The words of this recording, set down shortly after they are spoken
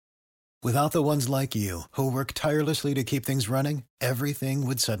Without the ones like you, who work tirelessly to keep things running, everything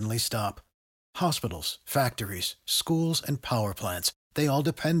would suddenly stop. Hospitals, factories, schools, and power plants, they all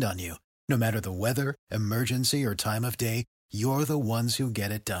depend on you. No matter the weather, emergency, or time of day, you're the ones who get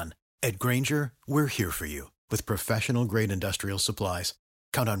it done. At Grainger, we're here for you with professional-grade industrial supplies.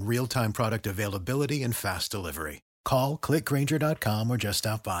 Count on real-time product availability and fast delivery. Call, clickgrainger.com, or just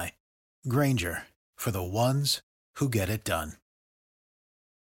stop by. Grainger, for the ones who get it done.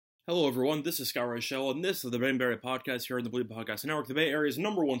 Hello, everyone. This is Scott Reichel, and this is the Bay Area Podcast here on the Bleed Podcast Network, the Bay Area's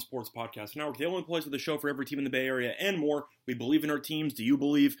 #1 sports podcast network, the only place with a show for every team in the Bay Area and more. We believe in our teams. Do you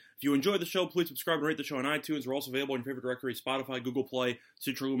believe? If you enjoy the show, please subscribe and rate the show on iTunes. We're also available in your favorite directory, Spotify, Google Play,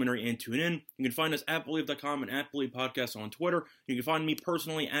 Stitcher, Luminary, and TuneIn. You can find us at Believe.com and at Believe Podcast on Twitter. You can find me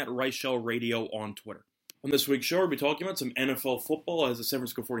personally at Reichel Radio on Twitter. On this week's show, we'll be talking about some NFL football as the San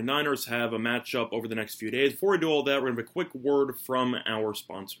Francisco 49ers have a matchup over the next few days. Before we do all that, we're going to have a quick word from our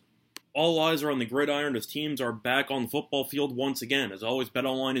sponsor. All eyes are on the gridiron as teams are back on the football field once again. As always,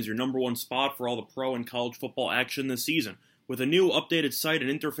 BetOnline is your #1 spot for all the pro and college football action this season. With a new updated site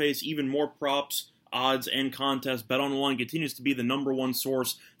and interface, even more props, odds, and contests, BetOnline continues to be the #1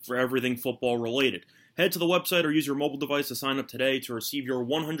 source for everything football related. Head to the website or use your mobile device to sign up today to receive your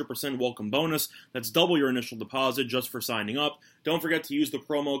 100% welcome bonus. That's double your initial deposit just for signing up. Don't forget to use the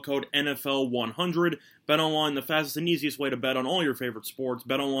promo code NFL100. BetOnline, the fastest and easiest way to bet on all your favorite sports.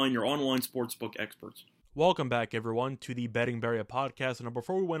 BetOnline, your online sportsbook experts. Welcome back, everyone, to the Betting Barrier Podcast. And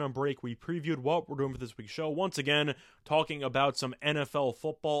before we went on break, we previewed what we're doing for this week's show. Once again, talking about some NFL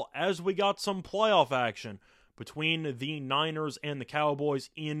football as we got some playoff action between the Niners and the Cowboys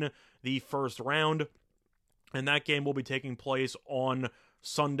in the first round. And that game will be taking place on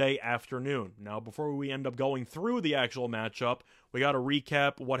Sunday afternoon. Now, before we end up going through the actual matchup, we got to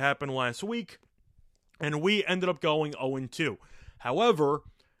recap what happened last week. And we ended up going 0-2. However,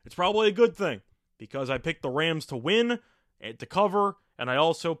 it's probably a good thing because I picked the Rams to win, to cover, and I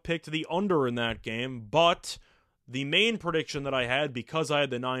also picked the under in that game. But the main prediction that I had, because I had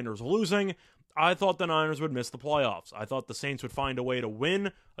the Niners losing, I thought the Niners would miss the playoffs. I thought the Saints would find a way to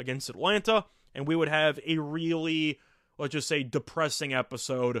win against Atlanta, and we would have a really, let's just say, depressing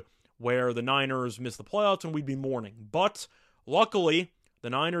episode where the Niners miss the playoffs and we'd be mourning. But luckily, the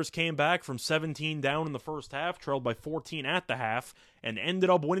Niners came back from 17 down in the first half, trailed by 14 at the half, and ended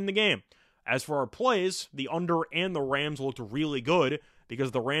up winning the game. As for our plays, the under and the Rams looked really good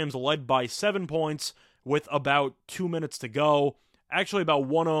because the Rams led by 7 points with about 2 minutes to go. Actually, about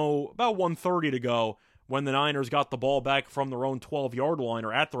 1:30 to go when the Niners got the ball back from their own 12-yard line,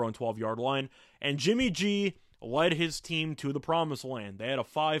 or at their own 12-yard line, and Jimmy G led his team to the promised land. They had a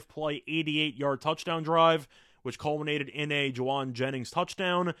 5-play, 88-yard touchdown drive, which culminated in a Juwan Jennings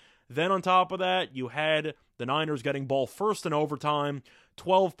touchdown. Then on top of that, you had the Niners getting ball first in overtime,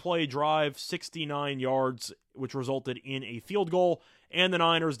 12-play drive, 69 yards, which resulted in a field goal, and the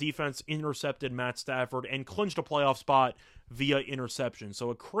Niners defense intercepted Matt Stafford and clinched a playoff spot via interception. So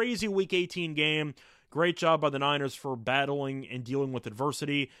a crazy Week 18 game. Great job by the Niners for battling and dealing with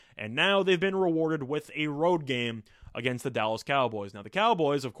adversity, and now they've been rewarded with a road game against the Dallas Cowboys. Now, the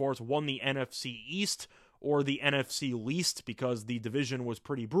Cowboys, of course, won the NFC East, or the NFC least, because the division was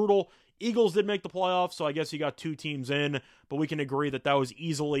pretty brutal. Eagles did make the playoffs, so I guess you got 2 teams in, but we can agree that that was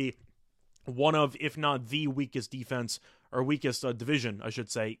easily one of, if not the weakest defense, or weakest division, I should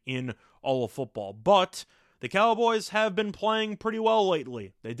say, in all of football. But the Cowboys have been playing pretty well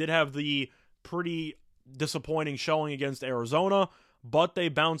lately. They did have the pretty disappointing showing against Arizona, but they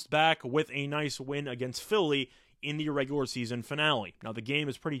bounced back with a nice win against Philly in the regular season finale. Now, the game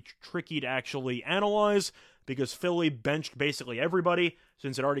is pretty tricky to actually analyze because Philly benched basically everybody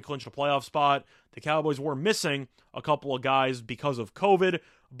since it already clinched a playoff spot. The Cowboys were missing a couple of guys because of COVID,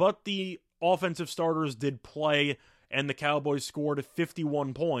 but the offensive starters did play, and the Cowboys scored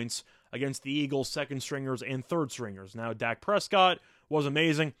 51 points against the Eagles' second stringers and third stringers. Now, Dak Prescott was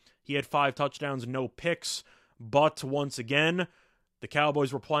amazing. He had 5 touchdowns, no picks, but once again, the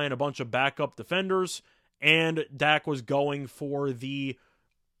Cowboys were playing a bunch of backup defenders, and Dak was going for the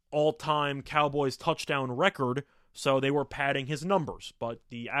all-time Cowboys touchdown record, so they were padding his numbers. But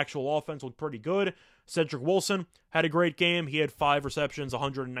the actual offense looked pretty good. Cedric Wilson had a great game. He had 5 receptions,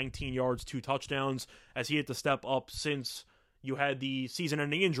 119 yards, 2 touchdowns, as he had to step up since you had the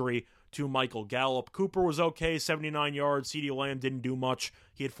season-ending injury to Michael Gallup. Cooper was okay, 79 yards. CeeDee Lamb didn't do much.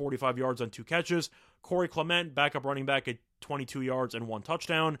 He had 45 yards on 2 catches. Corey Clement, backup running back, at 22 yards and 1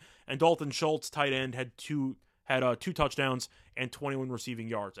 touchdown. And Dalton Schultz, tight end, had two touchdowns and 21 receiving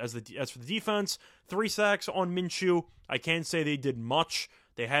yards. As for the defense, 3 sacks on Minshew. I can't say they did much.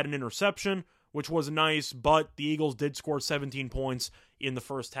 They had an interception, which was nice, but the Eagles did score 17 points in the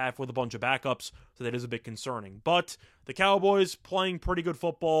first half with a bunch of backups, so that is a bit concerning. But the Cowboys playing pretty good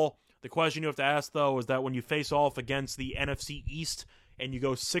football. The question you have to ask, though, is that when you face off against the NFC East and you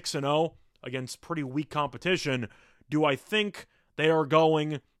go 6-0 against pretty weak competition, do I think they are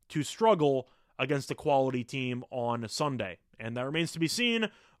going to struggle against a quality team on Sunday? And that remains to be seen,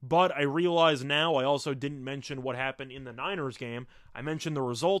 but I realize now I also didn't mention what happened in the Niners game. I mentioned the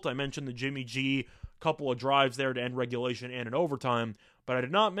result, I mentioned the Jimmy G couple of drives there to end regulation and in overtime, but I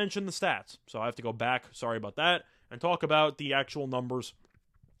did not mention the stats. So I have to go back, sorry about that, and talk about the actual numbers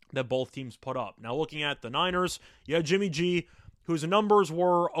that both teams put up. Now looking at the Niners, you had Jimmy G, whose numbers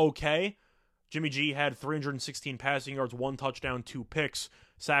were okay. Jimmy G had 316 passing yards, 1 touchdown, 2 picks,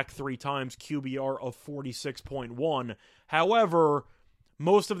 sacked 3 times, QBR of 46.1. However,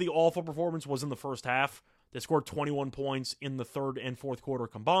 most of the awful performance was in the first half. They scored 21 points in the third and fourth quarter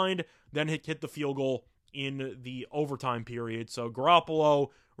combined, then hit the field goal in the overtime period. So Garoppolo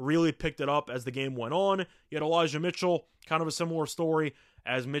really picked it up as the game went on. You had Elijah Mitchell, kind of a similar story,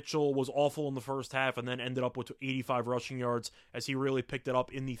 as Mitchell was awful in the first half and then ended up with 85 rushing yards as he really picked it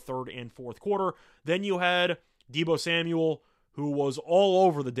up in the third and fourth quarter. Then you had Deebo Samuel, who was all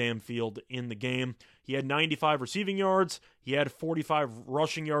over the damn field in the game. He had 95 receiving yards, he had 45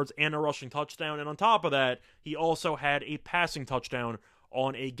 rushing yards and a rushing touchdown, and on top of that, he also had a passing touchdown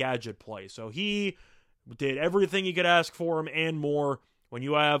on a gadget play. So he did everything you could ask for him and more. When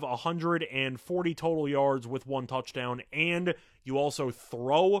you have 140 total yards with 1 touchdown and you also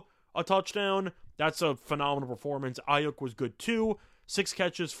throw a touchdown, that's a phenomenal performance. Ayuk was good too. 6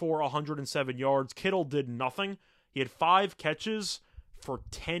 catches for 107 yards. Kittle did nothing. He had 5 catches for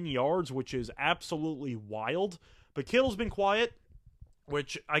 10 yards, which is absolutely wild. But Kittle's been quiet,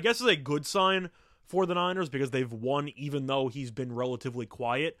 which I guess is a good sign for the Niners because they've won even though he's been relatively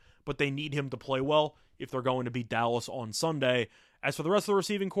quiet. But they need him to play well if they're going to beat Dallas on Sunday. As for the rest of the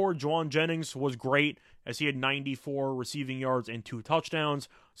receiving corps, Juwan Jennings was great as he had 94 receiving yards and 2 touchdowns.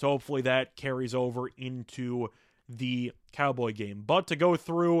 So hopefully that carries over into the Cowboy game. But to go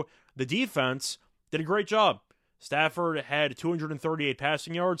through the defense, did a great job. Stafford had 238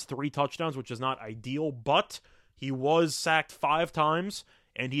 passing yards, 3 touchdowns, which is not ideal, but he was sacked 5 times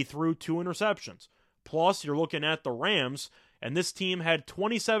and he threw 2 interceptions. Plus, you're looking at the Rams, and this team had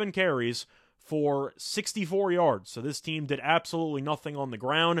 27 carries for 64 yards. So this team did absolutely nothing on the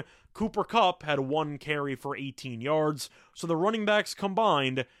ground. Cooper Kupp had 1 carry for 18 yards. So the running backs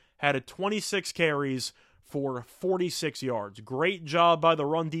combined had 26 carries for 46 yards. Great job by the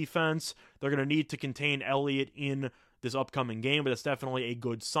run defense. They're going to need to contain Elliott in this upcoming game, but that's definitely a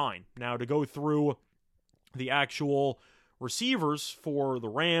good sign. Now to go through the actual receivers for the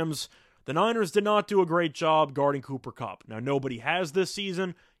Rams, the Niners did not do a great job guarding Cooper Kupp. Now nobody has this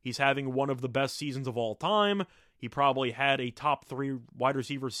season. He's having one of the best seasons of all time. He probably had a top 3 wide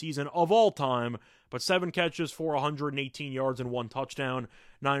receiver season of all time, but 7 catches for 118 yards and 1 touchdown.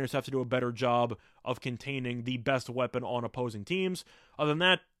 Niners have to do a better job of containing the best weapon on opposing teams. Other than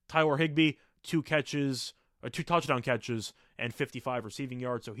that, Tyler Higbee, 2 touchdown catches and 55 receiving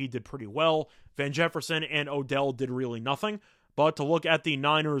yards, so he did pretty well. Van Jefferson and Odell did really nothing. But to look at the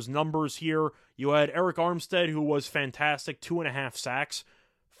Niners' numbers here, you had Eric Armstead, who was fantastic, 2.5 sacks.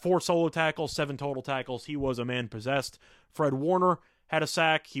 4 solo tackles, 7 total tackles. He was a man possessed. Fred Warner had a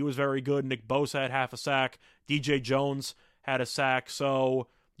sack. He was very good. Nick Bosa had half a sack. DJ Jones had a sack. So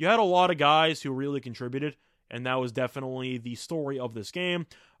you had a lot of guys who really contributed, and that was definitely the story of this game.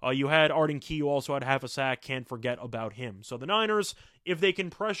 You had Arden Key, who also had half a sack. Can't forget about him. So the Niners, if they can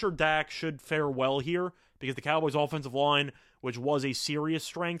pressure Dak, should fare well here because the Cowboys' offensive line, which was a serious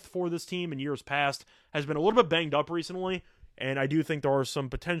strength for this team in years past, has been a little bit banged up recently. And I do think there are some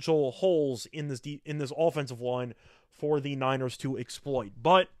potential holes in this offensive line for the Niners to exploit.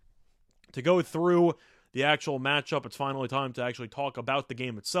 But to go through the actual matchup, it's finally time to actually talk about the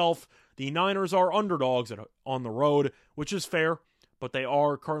game itself. The Niners are underdogs on the road, which is fair, but they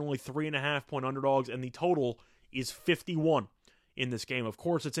are currently 3.5-point underdogs, and the total is 51 in this game. Of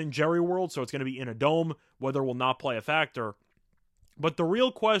course, it's in Jerry World, so it's going to be in a dome. Weather will not play a factor. But the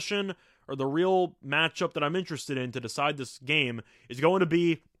real question, or the real matchup that I'm interested in to decide this game, is going to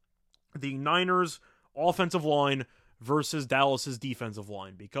be the Niners' offensive line versus Dallas's defensive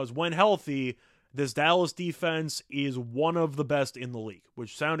line. Because when healthy, this Dallas defense is one of the best in the league,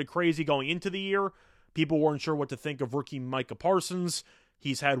 which sounded crazy going into the year. People weren't sure what to think of rookie Micah Parsons.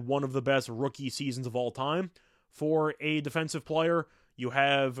 He's had one of the best rookie seasons of all time. For a defensive player, you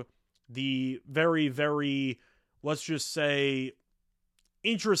have the very, very, let's just say,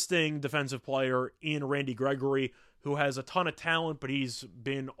 interesting defensive player in Randy Gregory, who has a ton of talent, but he's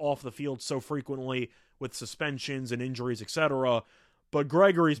been off the field so frequently with suspensions and injuries, etc. But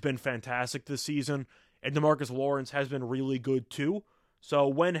Gregory's been fantastic this season, and DeMarcus Lawrence has been really good too. So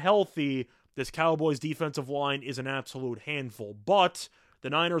when healthy, this Cowboys defensive line is an absolute handful. But the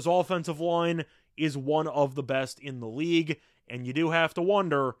Niners offensive line is one of the best in the league, and you do have to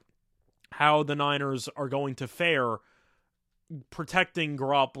wonder how the Niners are going to fare protecting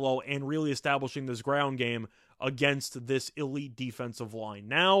Garoppolo and really establishing this ground game against this elite defensive line.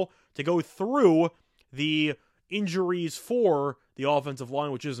 Now, to go through the injuries for the offensive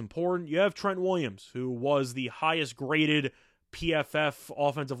line, which is important, you have Trent Williams, who was the highest graded PFF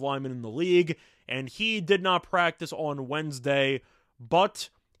offensive lineman in the league, and he did not practice on Wednesday, but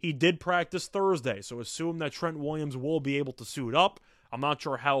he did practice Thursday, so assume that Trent Williams will be able to suit up. I'm not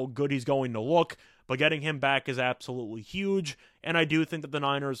sure how good he's going to look, but getting him back is absolutely huge, and I do think that the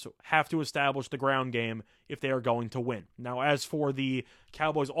Niners have to establish the ground game if they are going to win. Now, as for the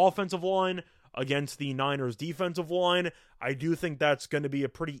Cowboys offensive line against the Niners defensive line, I do think that's going to be a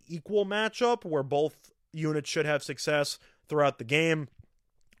pretty equal matchup where both units should have success throughout the game.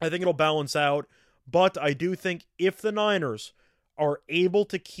 I think it'll balance out, but I do think if the Niners are able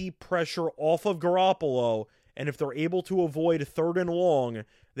to keep pressure off of Garoppolo, and if they're able to avoid 3rd and long,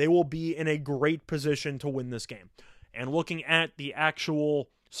 they will be in a great position to win this game. And looking at the actual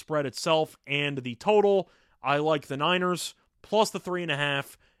spread itself and the total, I like the Niners plus the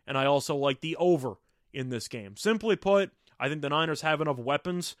 3.5, and I also like the over in this game. Simply put, I think the Niners have enough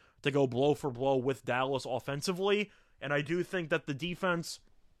weapons to go blow for blow with Dallas offensively, and I do think that the defense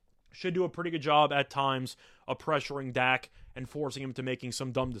should do a pretty good job at times of pressuring Dak and forcing him to making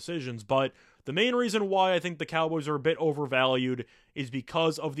some dumb decisions. But the main reason why I think the Cowboys are a bit overvalued is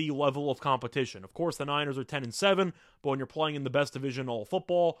because of the level of competition. Of course, the Niners are 10-7, but when you're playing in the best division in all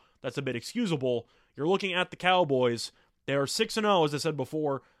football, that's a bit excusable. You're looking at the Cowboys. They are 6-0, as I said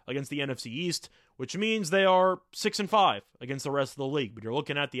before, against the NFC East, which means they are 6-5 against the rest of the league. But you're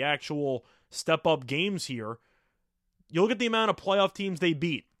looking at the actual step-up games here. You look at the amount of playoff teams they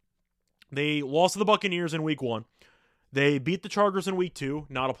beat. They lost to the Buccaneers in Week 1. They beat the Chargers in Week 2,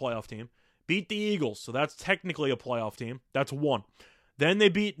 not a playoff team. Beat the Eagles, so that's technically a playoff team. That's 1. Then they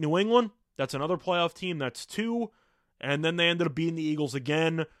beat New England. That's another playoff team. That's 2. And then they ended up beating the Eagles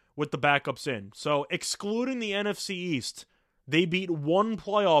again with the backups in. So excluding the NFC East, they beat 1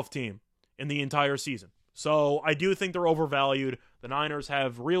 playoff team in the entire season. So I do think they're overvalued. The Niners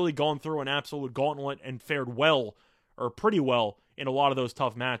have really gone through an absolute gauntlet and fared well, or pretty well, in a lot of those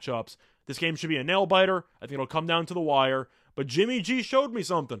tough matchups. This game should be a nail-biter. I think it'll come down to the wire. But Jimmy G showed me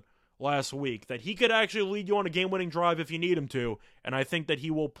something last week, that he could actually lead you on a game-winning drive if you need him to, and I think that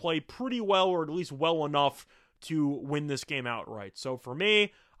he will play pretty well, or at least well enough to win this game outright. So for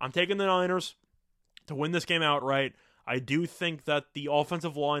me, I'm taking the Niners to win this game outright. I do think that the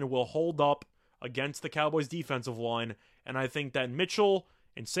offensive line will hold up against the Cowboys' defensive line, and I think that Mitchell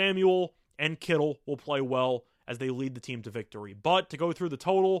and Samuel and Kittle will play well as they lead the team to victory. But to go through the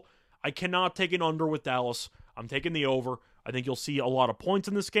total, I cannot take an under with Dallas. I'm taking the over. I think you'll see a lot of points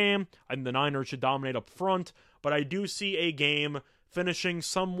in this game. I think the Niners should dominate up front, but I do see a game finishing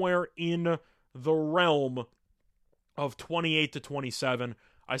somewhere in the realm of 28-27.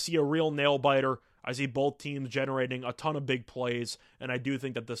 I see a real nail-biter. I see both teams generating a ton of big plays, and I do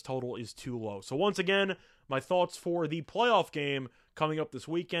think that this total is too low. So once again, my thoughts for the playoff game coming up this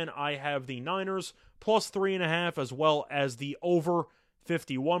weekend, I have the Niners plus 3.5 as well as the over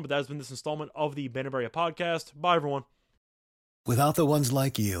 51. But that has been this installment of the Ben and Barry Podcast. Bye, everyone. Without the ones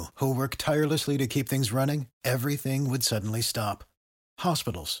like you, who work tirelessly to keep things running, everything would suddenly stop.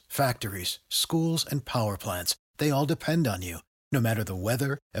 Hospitals, factories, schools, and power plants, they all depend on you. No matter the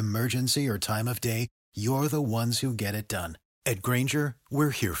weather, emergency, or time of day, you're the ones who get it done. At Grainger,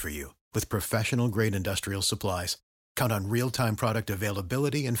 we're here for you with professional-grade industrial supplies. Count on real-time product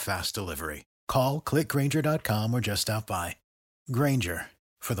availability and fast delivery. Call, click Grainger.com, or just stop by. Grainger,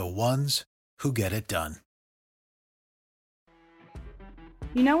 for the ones who get it done.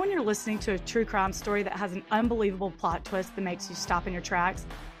 You know when you're listening to a true crime story that has an unbelievable plot twist that makes you stop in your tracks?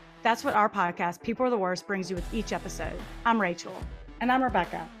 That's what our podcast, People Are the Worst, brings you with each episode. I'm Rachel. And I'm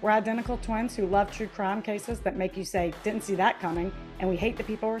Rebecca. We're identical twins who love true crime cases that make you say, didn't see that coming, and we hate the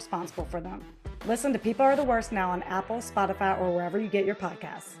people responsible for them. Listen to People Are the Worst now on Apple, Spotify, or wherever you get your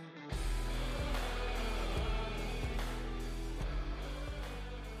podcasts.